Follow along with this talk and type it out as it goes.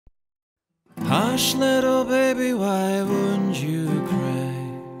Hush, little baby, why wouldn't you cry?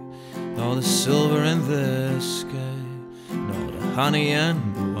 All the silver in the sky, and all the honey and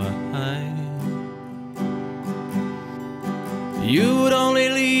the wine, you would only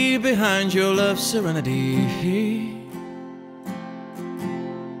leave behind your love's serenity.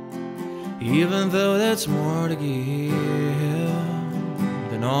 Even though that's more to give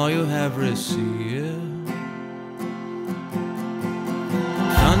than all you have received.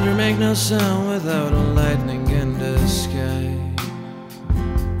 Thunder make no sound without a lightning in the sky.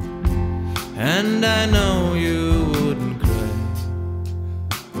 And I know you wouldn't cry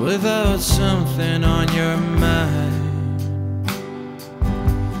without something on your mind.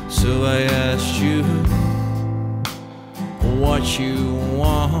 So I asked you what you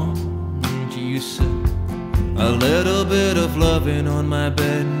want. You said a little bit of loving on my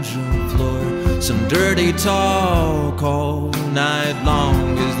bedroom floor, some dirty talk all night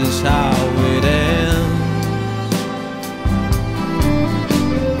long. Is this how it ends?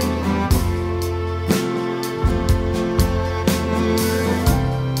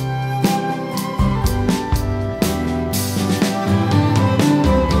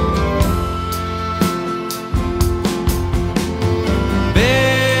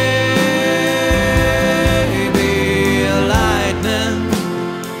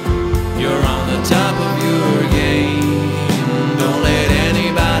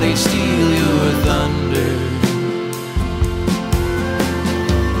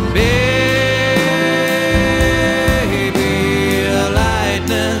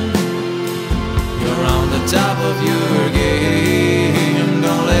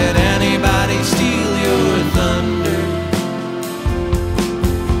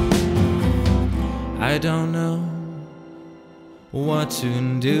 I don't know what to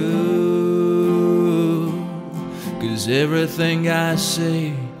do, 'cause everything I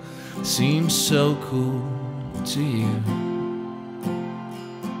say seems so cool to you.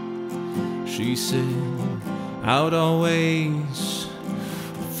 She said I'd always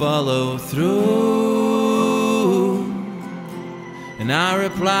follow through, and I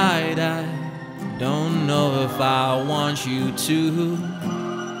replied, I don't know if I want you to.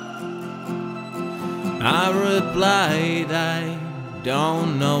 I replied, I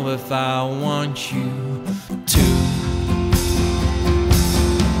don't know if I want you to.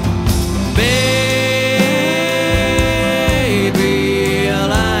 Baby,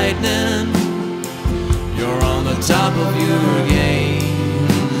 lightning, you're on the top of your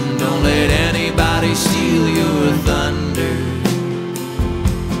game. Don't let anybody steal your thunder.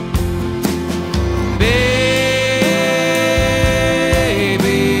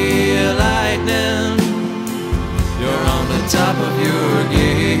 Top of your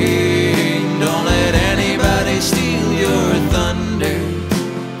game. Don't let anybody steal your thunder.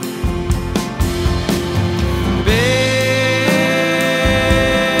 Baby,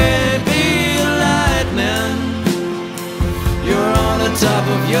 lightning, you're on the top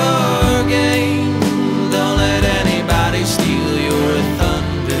of your game. Don't let anybody steal your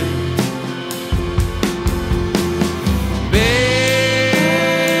thunder.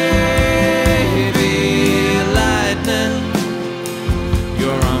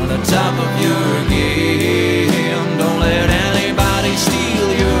 Top of your game. Don't let anybody steal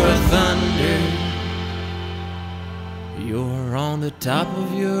your thunder. You're on the top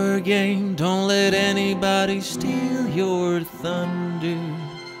of your game. Don't let anybody steal your thunder.